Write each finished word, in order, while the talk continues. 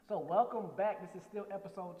So welcome back. This is still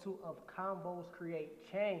episode 2 of Convos Create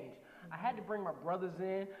Change. I had to bring my brothers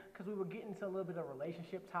in because we were getting into a little bit of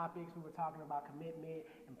relationship topics. We were talking about commitment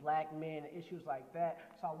and black men and issues like that.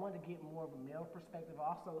 So I wanted to get more of a male perspective.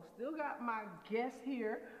 Also, still got my guest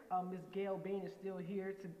here. Ms. Gail Bean is still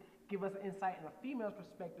here to give us an insight and a female's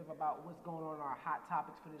perspective about what's going on in our hot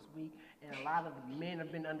topics for this week. And a lot of the men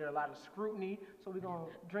have been under a lot of scrutiny. So we're going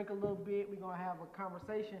to drink a little bit. We're going to have a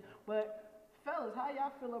conversation. But fellas, how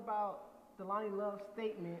y'all feel about Delani Love's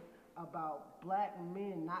statement about black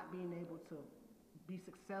men not being able to be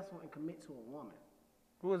successful and commit to a woman?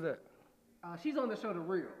 Who is that? She's on the show The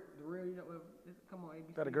Real. The Real, you know, come on, ABC.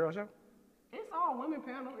 Is that a girl show? It's all women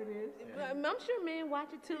panel, it is. Yeah. I'm sure men watch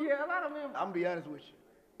it too. Yeah, a lot of men. I'm gonna be honest with you.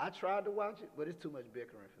 I tried to watch it, but it's too much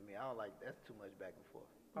bickering for me. I don't like that's too much back and forth.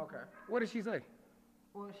 Okay. What did she say?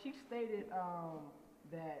 Well, she stated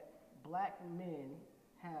that black men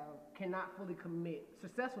cannot fully commit.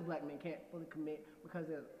 Successful black men can't fully commit because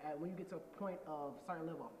when you get to a point of certain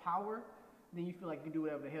level of power, then you feel like you can do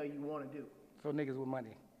whatever the hell you want to do. So niggas with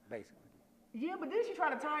money, basically. Yeah, but then she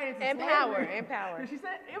tried to tie it into Empower. She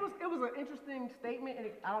said it was an interesting statement, and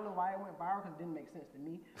I don't know why it went viral because it didn't make sense to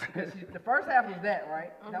me. Because the first half was that,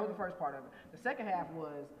 right? That was the first part of it. The second half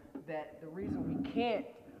was that the reason we can't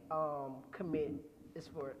commit is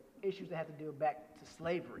for issues that have to do back to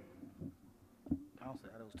slavery. I don't say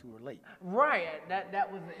those two relate. Right.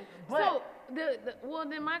 That was it. But So, well,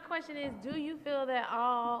 then my question is, do you feel that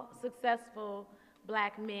all successful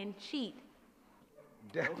black men cheat?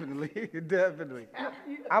 Definitely, definitely.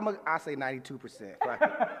 I say 92%.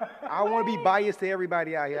 I want to be biased to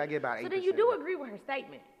everybody out here. I get about 8%. So then you do agree with her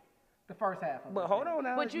statement. the first half of But it. hold on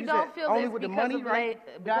now. But you said don't feel only this with the because money, of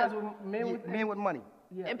right? Guys with men with money.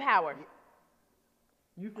 yeah. and power.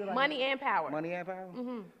 You feel like Money and power. Money and power?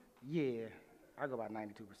 Mm-hmm. Yeah, I go about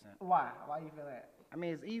 92%. Why? Why you feel that? I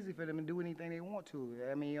mean, it's easy for them to do anything they want to.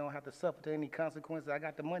 I mean, you don't have to suffer to any consequences. I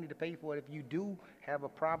got the money to pay for it. If you do have a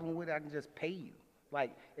problem with it, I can just pay you.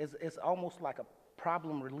 Like, it's almost like a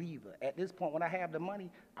problem reliever. At this point, when I have the money,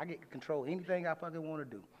 I get to control anything I fucking want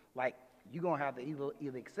to do. Like, you're going to have to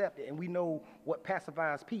either accept it, and we know what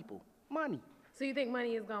pacifies people. Money. So you think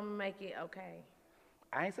money is gonna make it okay?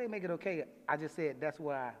 I ain't say make it okay. I just said that's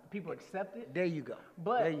why. People accept it? There you go.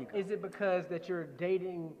 But there you go. is it because that you're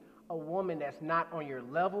dating a woman that's not on your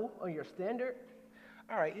level, on your standard?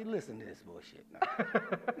 All right, you listen to this bullshit.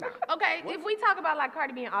 Nah. Okay, if we talk about like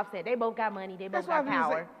Cardi B and Offset, they both got money, they both That's what got I'm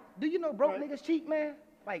power. saying. Do you know broke niggas cheat, man?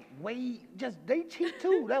 Like, they cheat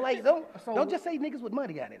too. They're like, don't just say niggas with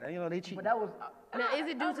money got it. You know, they cheat. But that was. Now, is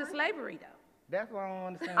it due to slavery though? That's what I don't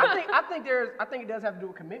understand. I think it does have to do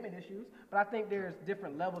with commitment issues, but I think there's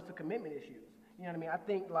different levels to commitment issues. You know what I mean?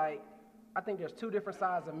 I think there's two different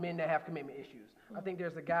sides of men that have commitment issues. I think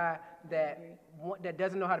there's a guy that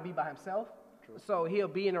doesn't know how to be by himself. True. So he'll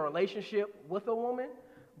be in a relationship with a woman,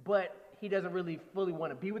 but he doesn't really fully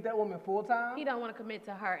want to be with that woman full time. He don't want to commit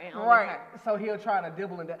to her and only Right. her. So he'll try to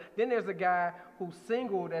dibble in that. Then there's a guy who's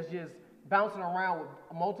single that's just bouncing around with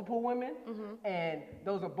multiple women, and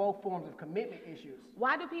those are both forms of commitment issues.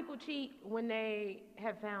 Why do people cheat when they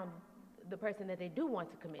have found the person that they do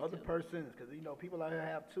want to commit Other to? persons, because people out here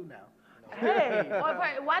have two now. Hey,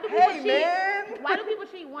 Why do people cheat? man. Why do people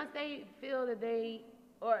cheat once they feel that they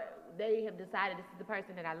have decided this is the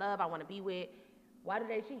person that I love, I want to be with? Why do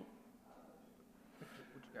they cheat? What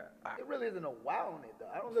you got? It really isn't a why on it though.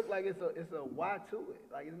 I don't look like it's a why to it.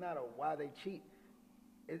 Like it's not a why they cheat.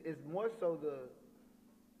 It's more so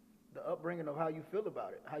the upbringing of how you feel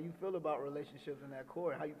about it, how you feel about relationships in that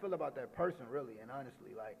core, how you feel about that person really, and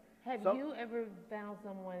honestly, like. Have you ever found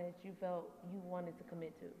someone that you felt you wanted to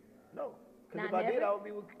commit to? No, because if Not I did, never?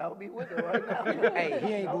 I would be with her right now. Hey,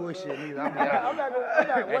 he ain't bullshit neither. I'm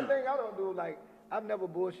not. One thing I don't do, like, I've never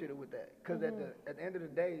bullshitted with that. Because at the end of the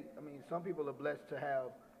day, I mean, some people are blessed to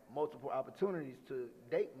have multiple opportunities to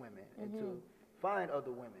date women and to find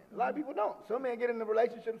other women. A lot of people don't. Some men get in a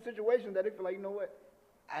relationship situation that they feel like, you know what,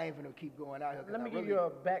 I ain't gonna keep going out here. Let me give you a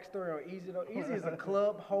backstory on Easy though. Easy is a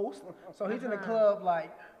club host, so he's in the club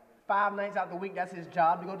like 5 nights out the week. That's his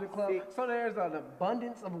job to go to the club. So there's an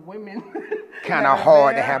abundance of women. Kind of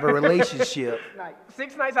hard to have a relationship.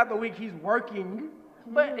 6 nights out the week he's working,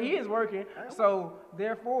 but he is working. So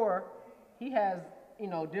therefore, he has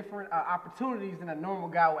different opportunities than a normal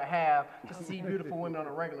guy would have to see beautiful women on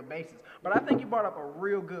a regular basis. But I think you brought up a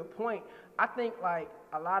real good point. I think like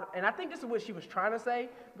and I think this is what she was trying to say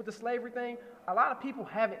with the slavery thing. A lot of people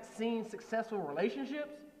haven't seen successful relationships.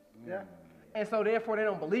 Yeah. And so therefore they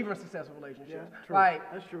don't believe in successful relationships. Yeah, true.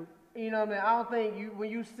 Like, that's true. You know what I mean? I don't think when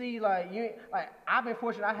you see like I've been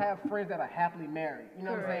fortunate, I have friends that are happily married, you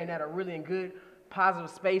know what I'm saying, that are really in good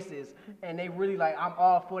positive spaces, and they really like, I'm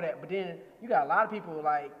all for that. But then you got a lot of people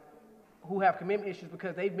like who have commitment issues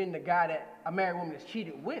because they've been the guy that a married woman is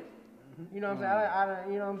cheated with. You know what I'm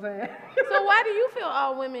saying? You know what I'm saying? So why do you feel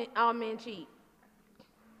all men cheat?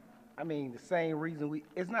 I mean, the same reason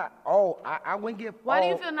it's not all, I wouldn't give Why do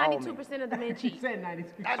you all- feel all men. 92% of the men You cheat? said 90.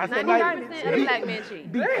 I said 90% of the black men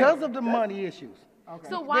cheat. Because of the money issues. Okay.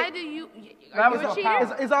 So why do you, That are was you a a cheater?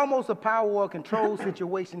 power. It's almost a power or control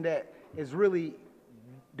situation that is really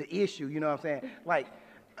the issue, you know what I'm saying? Like,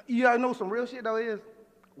 you gotta know some real shit though is,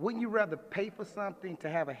 wouldn't you rather pay for something to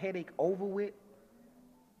have a headache over with,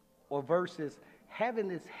 or versus having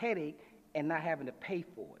this headache and not having to pay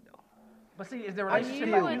for it though? But see, is there a Are relationship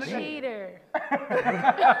you like a you look at- cheater?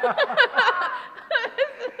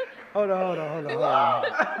 Hold on.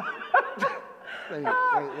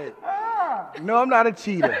 Wait. No, I'm not a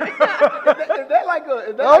cheater. Is that like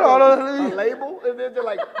a Hold on. label? Is it just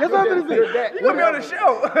like That's what I'm you're saying. that? You gonna be on the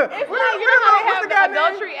show. It's like, you know how they have the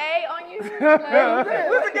adultery A on you? Like,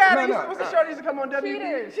 What's the guy that No. used to, what's the show that used to come on WB?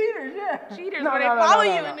 Cheaters. Cheaters, yeah. cheaters, No, where they no, follow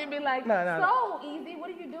no, you no. and they be like, No. so easy, what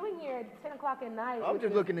are you doing here at 10 o'clock at night? I'm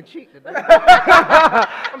just looking to cheat today.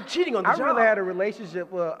 I'm cheating on the I job. really had a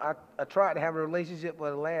relationship, I tried to have a relationship for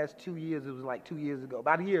the last 2 years. It was like 2 years ago,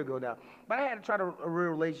 about a year ago now. But I had to try a real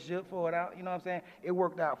relationship for it out, you know what I'm saying? It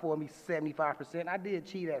worked out for me 75%. I did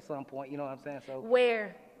cheat at some point, you know what I'm saying? So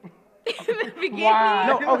Where? In the beginning?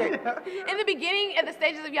 Wow. no, okay. In the beginning, at the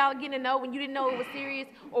stages of y'all getting to know, when you didn't know it was serious,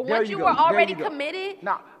 or There once you you go, were there already you go. committed?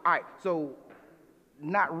 Now, all right, so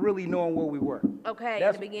not really knowing where we were. Okay,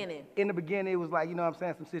 in the beginning. In the beginning, it was like, you know what I'm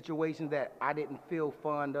saying, some situations that I didn't feel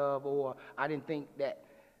fond of, or I didn't think that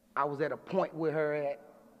I was at a point with her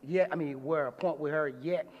yet.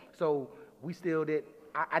 So we still did,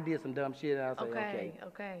 I did some dumb shit, and I said,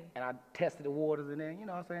 Okay. And I tested the waters, and then, you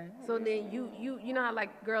know what I'm saying? So then you know how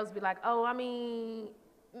like girls be like, oh, I mean,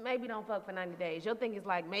 maybe don't fuck for 90 days. Your thing is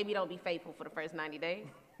like, maybe don't be faithful for the first 90 days.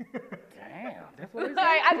 Damn, that's what it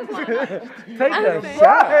Sorry, I just want to know. Take I'm the saying-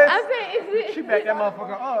 shot. I'm saying, She backed that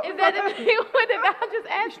motherfucker up. is that the thing with the guys? I'm just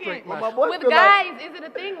asking. Well, my boy With feel guys, is it a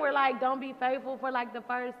thing where like don't be faithful for like the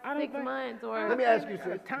first I don't 6 think- months or? Let me ask you,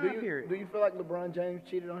 sis. Time Do period. you feel like LeBron James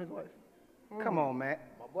cheated on his wife? Come on, man.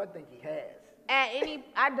 My boy think he has. At any,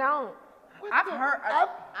 I don't. I've heard.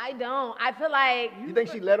 I don't. I feel like. You think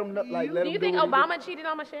she let him let Do him you do think what he did? Obama cheated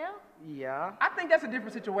on Michelle? Yeah. I think that's a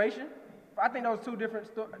different situation. I think those two different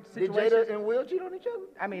Did situations. Jada and Will cheat on each other?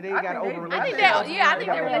 I mean, they I got think over they- I think Yeah, that. Yeah, I think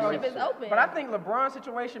they their got over relationship is open. But I think LeBron's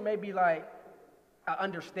situation may be like an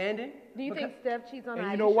understanding. Do you think Steph cheats on And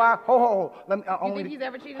Aisha? you know why? Hold. Let me, You think he's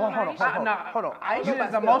ever cheated on hold Aisha? on. Hold on. Aisha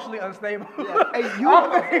is emotionally unstable. Hey,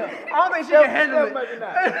 I don't think she can handle it. Maybe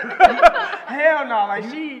not. Hell no, like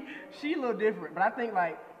she a little different. But I think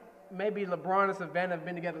like maybe LeBron and Savannah have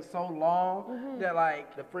been together so long that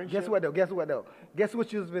like The friendship. Guess what though? Guess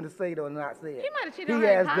what you was going to say though and not say it? He might have cheated He on her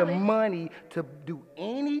in has the college. money to do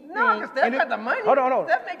anything. No, 'cause Steph and got the money. Hold on.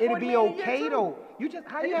 Steph make It'd 40 be million a year, okay too. though. You just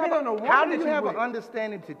how It you have depends on the a, woman how that do you you have an with.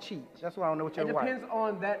 understanding to cheat? That's why I don't know what it your wife. depends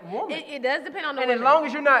on that woman. It does depend on the And woman. as long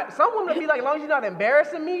as you're not, some women be like, as long as you're not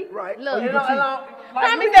embarrassing me. Right. Look, You know, like,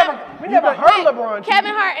 Prime we example. never heard Wait, LeBron cheat.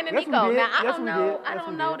 Kevin Hart and Yes, we Nico. did. Now I Yes, don't we know. did. I Yes,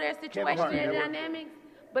 don't we know did. their situation Hart, and yeah. dynamics,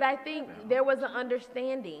 but I think there was an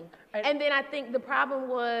understanding. And then I think the problem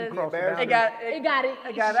was Embarrassed. It got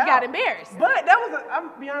she out. got embarrassed. But that was,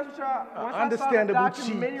 I'm be honest with y'all, once I saw the Understandable cheat.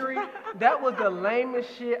 documentary, that was the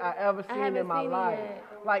lamest shit I ever seen haven't in my seen it life. yet.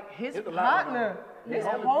 Like his There's a lot going partner, his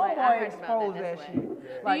Yeah, I homeboy heard about exposed that, that that's shit. why.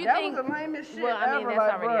 Like you that think- was the lamest shit well, I mean, ever. that's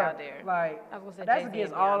Like, already bruh, out there. Like I was gonna say that's Jay-Z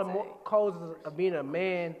against and all the Beyonce. codes of being a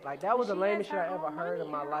man. Like that was the She lamest has shit I her ever own heard money,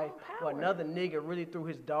 in my her life. own Where power. another nigga really threw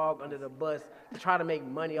his dog under the bus to try to make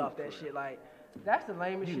money off that shit. Like that's the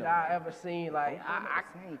lamest shit I ever seen. Like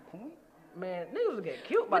Same point. man, niggas would get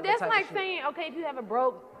cute by But that that's type like of shit. saying, okay, if you have a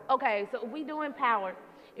broke, okay, so if we doing power,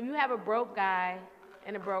 if you have a broke guy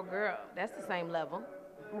and a broke girl, that's the same level.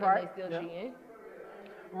 Right, And they still yeah. cheating.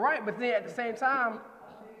 Right, but then at the same time,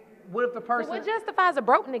 what if the So person? what justifies a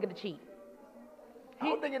broke nigga to cheat? I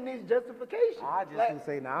don't think it needs justification. I just would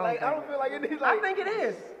say no, I don't Like, I think don't feel like it needs I like. think it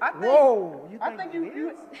is. I think. Whoa, you I think think it you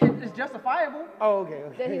is? it's justifiable. Oh, okay.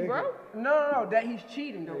 That he broke? No, that he's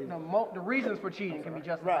cheating. The reasons for cheating can be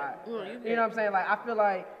justified. You know what I'm saying? Like I feel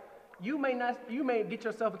like you may get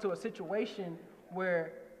yourself into a situation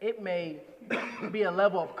where it may be a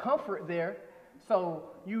level of comfort there. So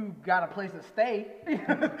you got a place to stay.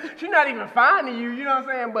 She's not even finding you, you know what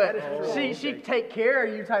I'm saying? But she take care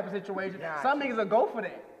of you type of situation. Some niggas will go for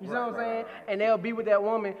that. You know what I'm saying? And they'll be with that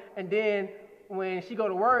woman, and then when she go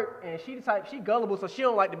to work and she gullible, so she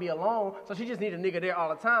don't like to be alone, so she just need a nigga there all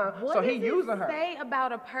the time. So he using her. What does it say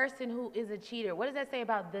about a person who is a cheater? What does that say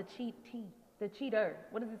about the cheater?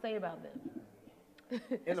 What does it say about them?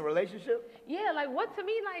 In a relationship? Yeah, like what to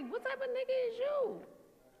me, like what type of nigga is you?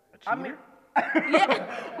 I mean,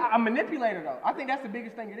 a manipulator though. I think that's the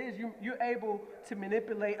biggest thing it is. You're able to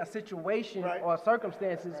manipulate a situation or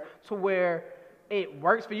circumstances to where it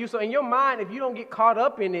works for you. So in your mind, if you don't get caught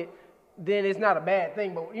up in it, then it's not a bad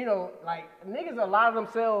thing. But you know, like niggas allow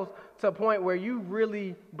themselves to a point where you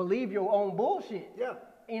really believe your own bullshit. Yeah.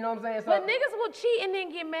 You know what I'm saying? So, But niggas will cheat and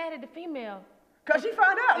then get mad at the female. Cause she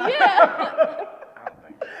found out. Yeah.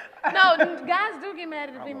 No, guys do get mad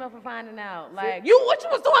at the female for finding out. Like, what you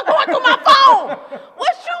was doing going through my phone?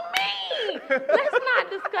 What you mean? Let's not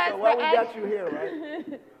discuss So while we that. got you here,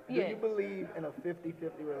 right? Yeah. Do you believe in a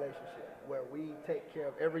 50-50 relationship where we take care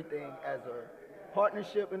of everything as a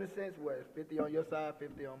partnership in a sense, where it's 50 on your side,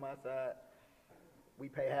 50 on my side? We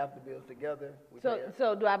pay half the bills together.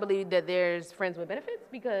 So do I believe that there's friends with benefits?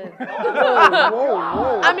 Because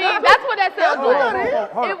Whoa. I mean that's what that sounds like.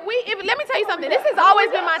 Hold on. If let me tell you something. This has always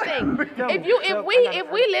been my thing.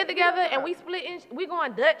 If we live together and we split, we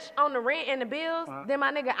going Dutch on the rent and the bills, then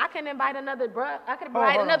my nigga, I can invite another I could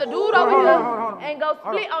invite another dude over here and go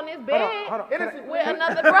split on this bed with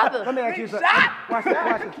another brother. Let me ask you something. Watch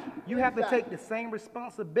this. You have to take the same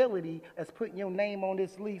responsibility as putting your name on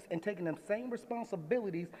this lease and taking them same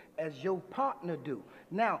responsibilities as your partner do.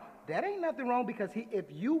 Now, that ain't nothing wrong because if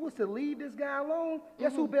you was to leave this guy alone,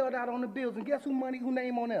 guess who bailed out on the bills and guess who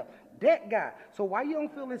name on them? That guy. So why you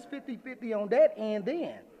don't feel it's 50-50 on that end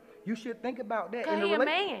then? You should think about that. Cause he a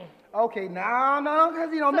man. Okay, no,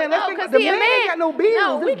 because man, No, let's think cause the he a man ain't got no bills.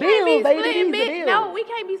 No, we It's can't be bills, baby. splitting These are bills. bills. No, we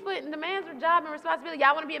can't be splitting the man's job and responsibility.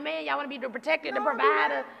 Y'all want to be a man. Y'all want to be the protector, the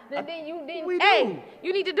provider.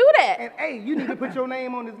 You need to do that. And hey, you need to put your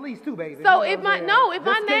name on this lease too, baby. So You if know what I'm my saying? if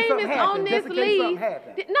my Just in case name something is happen, on this just in case something lease,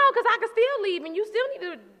 happen. no, because I can still leave and you still need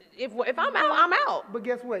to. If I'm out, I'm out. But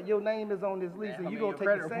guess what? Your name is on this lease, and you gonna take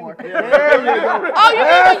credit the same. report. There you go. Oh, you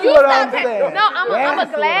That's mean you what stop I'm paying? saying. No, I'm That's gonna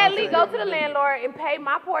what gladly I'm go saying. to the landlord and pay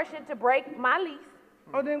my portion to break my lease.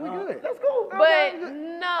 Oh, then we good. Let's go. But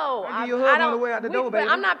no, I'll give you a hug on the way out the door, but baby.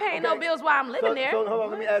 I'm not paying no bills while I'm living there. So hold on,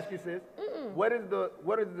 let me ask you, sis. What is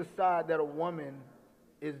the side that a woman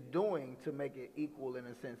is doing to make it equal in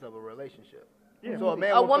a sense of a relationship? Yeah. So a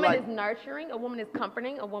man A would woman feel is nurturing. A woman is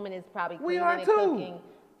comforting. A woman is probably We cleaning are and too. cooking.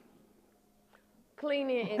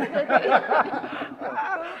 Cleaning and cooking.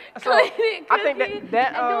 Cleaning, I think cooking,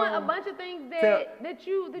 that, and doing a bunch of things that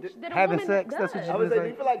a having woman sex, does. that's what you I would say, say. do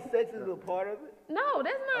you feel like sex is a part of it? No,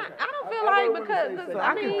 that's not. I don't feel I like really wouldn't because say sex.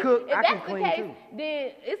 I I can mean, cook, if I can that's the clean, case, too.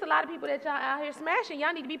 then it's a lot of people that y'all out here smashing.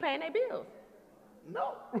 Y'all need to be paying their bills.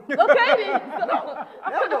 No. Okay then. No,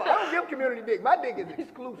 I don't give community dick. My dick is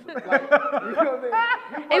exclusive. Like, you know what I'm saying? You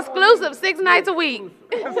fuck with Exclusive, me, 6 nights a week.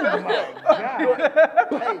 Hey,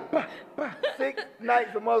 6 nights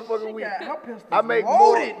a motherfucking week. I make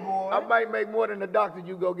loaded, more. boy. I might make more than the doctor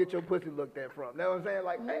you go get your pussy looked at from. You know what I'm saying?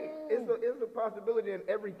 Like, hey, it's a possibility in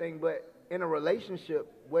everything, but in a relationship,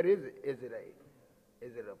 what is it?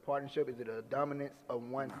 Is it a partnership? Is it a dominance of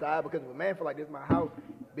one side? Because if a man feel like this is my house,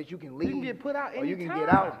 bitch, you can leave. You can get put out or you can anytime. get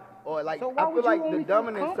out. Or like, So why I would feel you like only the feel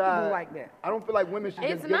dominant comfortable side. like that? I don't feel like women should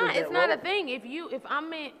It's just give us not. that It's not a role. thing. If you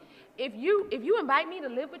invite me to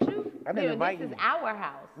live with you, I've been then inviting this is you. our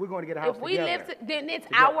house. We're going to get a house If we together. live, then it's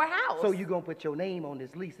our house. So you're going to put your name on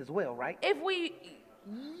this lease as well, right? If we,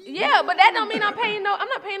 yeah, but that don't mean I'm not paying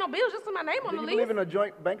no bills just to my name on Do the you lease. believe in a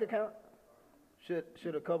joint bank account? Should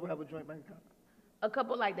a couple have a joint bank account? A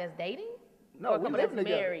couple like that's dating. No, Or a we couple live that's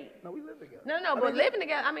together. married. No, we live together. No, but living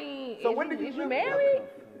together. I mean, So is when you, did you is you live married?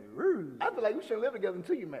 I feel like you shouldn't live together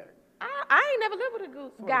until you're married. I ain't never lived with a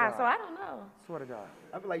goose guy, so I don't know. Swear to God.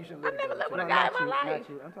 I feel like you shouldn't I've live never lived together. with a guy in my Not life.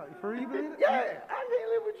 you. I'm talking for you, believe it? Yeah, I can't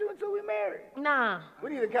live with you until we're married. Nah, We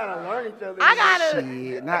need to kind of learn each other. I gotta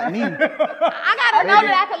Not me. know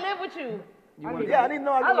that I can live with you. Yeah, I need to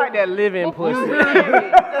know. I like that live-in pussy.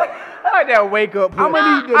 Married. I like that wake-up pussy. I'm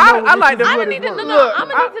gonna need to know. I like the I'm gonna need to know. Look, I'm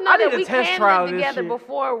gonna need to know I need that to we test can trial live this together shit.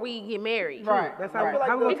 before we get married. Right. That's I how feel like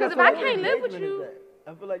how we Because gonna if I test can't it? live with engagement is you- that.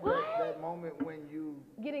 I feel like that moment when you.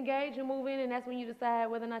 Get engaged and move in, and that's when you decide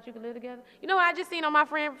whether or not you can live together. You know what I just seen on my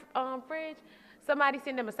friend fridge? Somebody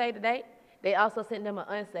sent them a save the date. They also sent them an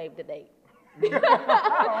unsaved the date.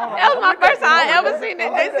 That was my first time I ever seen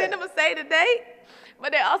it. They sent them a save the date,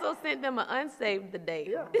 but they also sent them an unsaved the date.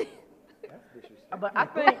 Yeah. But I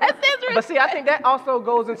think, That's disrespectful. but see, I think that also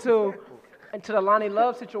goes into the Lonnie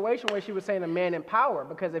Love situation where she was saying a man in power,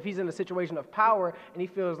 because if he's in a situation of power and he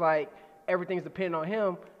feels like everything's dependent on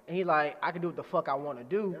him, and he like, I can do what the fuck I want to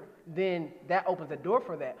do, then that opens the door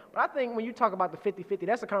for that. But I think when you talk about the 50-50,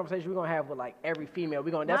 that's a conversation we're gonna have with like every female.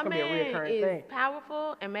 That's gonna be a reoccurring thing. My man is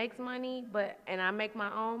powerful and makes money, and I make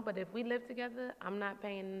my own. But if we live together, I'm not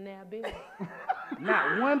paying their bill.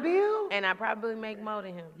 Not one bill? And I probably make more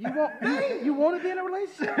than him. You want to be in a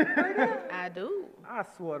relationship like that? I do. I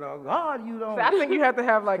swear to God, you don't. So I think you have to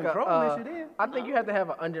have like Control this shit in. I think you have to have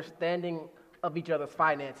an understanding of each other's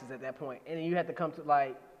finances at that point, and then you have to come to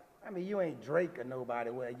like. I mean, you ain't Drake or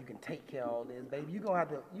nobody where you can take care of all this, baby. You gonna have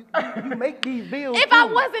to, you make these bills. If I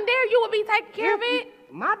wasn't there, you would be taking care of it.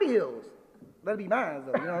 My bills. That'll be mine,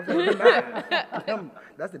 though. You know what I'm saying? Mine.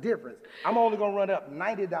 That's the difference. I'm only gonna run up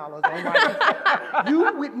 $90 on my.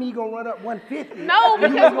 You with me gonna run up $150. No,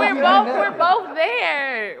 because we're both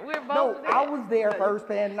there. We're both there. I was there first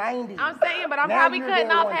paying $90. I'm saying, but I'm Now probably you're cutting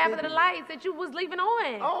there off half of the $150. lights that you was leaving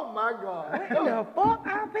on. Oh my God. What the fuck?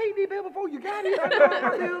 I paid these bills before you got here. I know how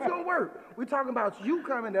my bills gonna work. We're talking about you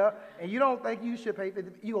coming up, and you don't think you should pay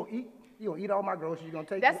 50. You gonna eat all my groceries. You gonna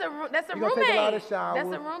take. That's a you roommate. Gonna take a lot of showers.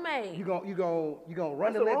 That's a roommate. You gonna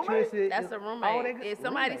run the That's a electricity. That's a all roommate. that- If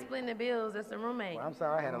somebody's roommate. splitting the bills, that's a roommate. Well, I'm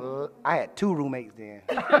sorry. I had 2 roommates then.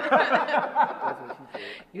 That's what she said.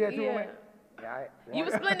 You had 2 Yeah. roommates. Yeah, You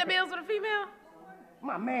was splitting the bills with a female?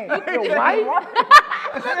 my man. Your wife?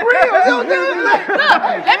 Let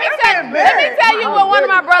me tell you what one of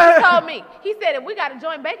my brothers told me. He said if we got a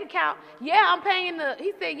joint bank account, I'm paying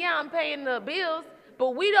the bills,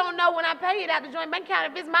 but we don't know when I pay it out the joint bank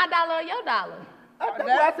account if it's my dollar or your dollar.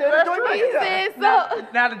 That's true. He said so.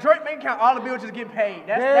 Now the joint bank account, all the bills just get paid.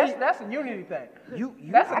 That's a unity thing.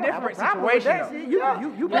 That's a different situation.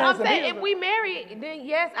 You But I'm saying if we married, then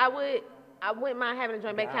yes, I wouldn't mind having a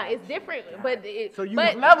joint bank account. It's different, but So you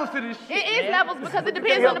but levels to this shit. it is man. levels because it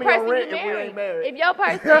depends help on the me on person rent you if we ain't married. If your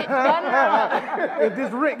person, no. If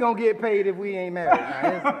this rent gonna get paid if we ain't married,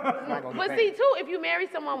 it's not gonna But get see, paid. too, if you marry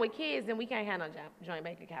someone with kids, then we can't have no joint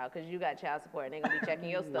bank account because you got child support and they're gonna be checking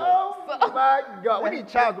your stuff. Oh my God. We need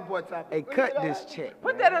child support topics. Hey, cut this check.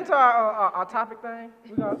 Put that into our topic thing.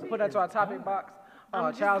 We're gonna put that into our topic box.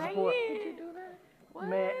 I'm Child just support. saying. What?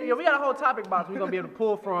 Man, we got a whole topic box we're gonna be able to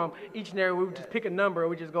pull from each and every. We just pick a number and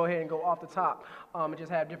we just go ahead and go off the top and just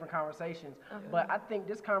have different conversations. But I think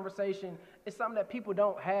this conversation is something that people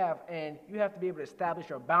don't have, and you have to be able to establish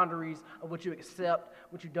your boundaries of what you accept,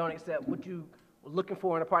 what you don't accept, what you looking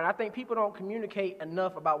for in a partner. I think people don't communicate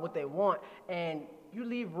enough about what they want, and you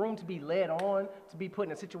leave room to be led on, to be put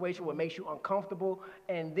in a situation where it makes you uncomfortable,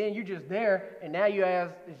 and then you're just there, and now you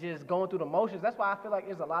as is just going through the motions. That's why I feel like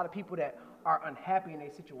there's a lot of people that are unhappy in their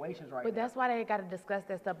situations right But now. that's why they gotta discuss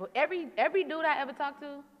that stuff. But every dude I ever talk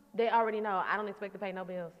to, they already know I don't expect to pay no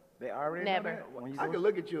bills. They already Never. know that? When you I go- can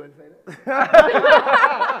look at you and say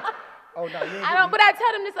that. Oh no, you ain't I don't, but I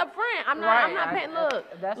tell them this up front. I'm Right, not paying. Look,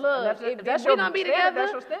 that's if that's we your gonna be standard, together,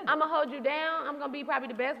 that's your standard. I'm gonna hold you down. I'm gonna be probably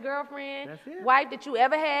the best girlfriend, That's it. wife that you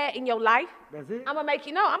ever had in your life. That's it. I'm gonna make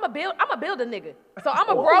you know. I'm gonna build a nigga. So I'm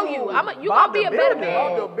gonna grow you. You Bob gonna be the a better Builder.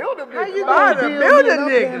 man. Oh, the builder bitch. How you Bob gonna the build Builder me up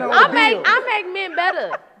nigga. paying all I the make bills? I make men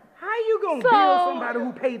better. How you gonna So- build somebody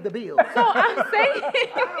who paid the bills? So I'm saying.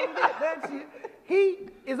 That shit. He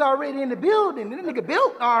is already in the building. That nigga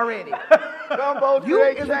built already. Combos You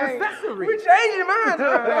create is an change. accessory. We changing minds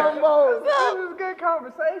around here. Combos. This is a good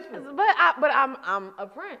conversation. But I'm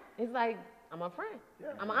upfront. It's like I'm upfront.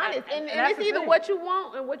 I'm honest, and that's it's the either thing. what you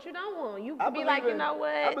want and what you don't want. You I can be like, you believe know what?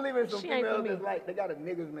 I believe in some she ain't for females me. that's like, they got a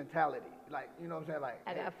nigga's mentality. Like, you know what I'm saying? Like,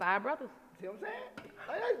 I got 5 brothers. see what I'm saying?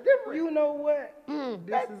 Like, that's different. You know what?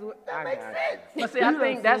 This is what that I makes got. sense. But see, You I done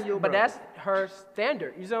think seen that's your but brother. that's her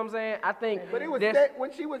standard. You see what I'm saying? I think But it was this- set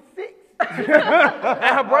when she was 6. and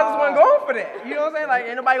her brothers wasn't going for that. You know what I'm saying? Like,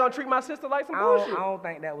 ain't nobody gonna treat my sister like some I bullshit. don't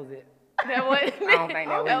think that was it. That was. I don't think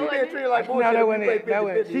that was You it. being treated like bullshit. No, that if wasn't you play it. That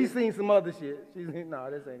wasn't it. 50-50. She's seen some other shit.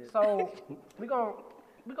 No, this ain't it. So we gonna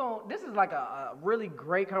this is like a really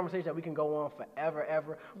great conversation that we can go on forever,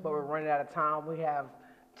 ever, but we're running out of time. We have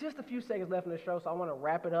just a few seconds left in the show, so I want to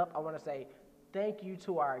wrap it up. I want to say thank you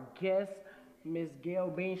to our guest, Ms. Gail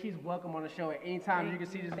Bean. She's welcome on the show at any time. You can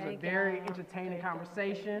see this is a Thank very y'all. entertaining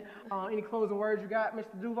conversation. Any closing words you got,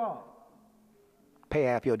 Mr. Duval? Pay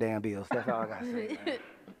half your damn bills. That's all I gotta say. Man.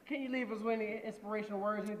 Can you leave us with any inspirational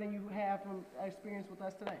words, anything you have from experience with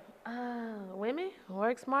us today? Women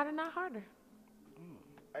work smarter, not harder.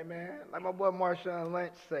 Hey, man, like my boy Marshawn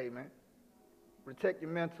Lynch say, man, protect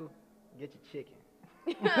your mental, get your chicken.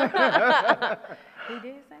 He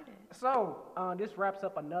did say that. So, this wraps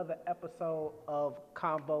up another episode of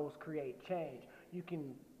Convos Create Change. You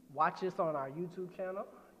can watch us on our YouTube channel.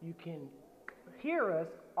 You can hear us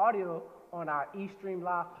audio on our eStream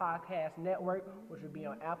Live Podcast Network, which will be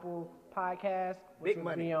on Apple Podcasts, which Big will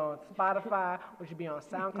money. be on Spotify, which will be on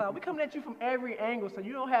SoundCloud. We're coming at you from every angle, so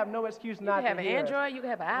you don't have no excuse You not can have to an hear us. Android, you can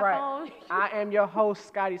have an Right. iPhone. I am your host,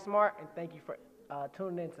 Scotty Smart, and thank you for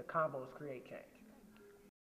tuning in to Convos Create Change.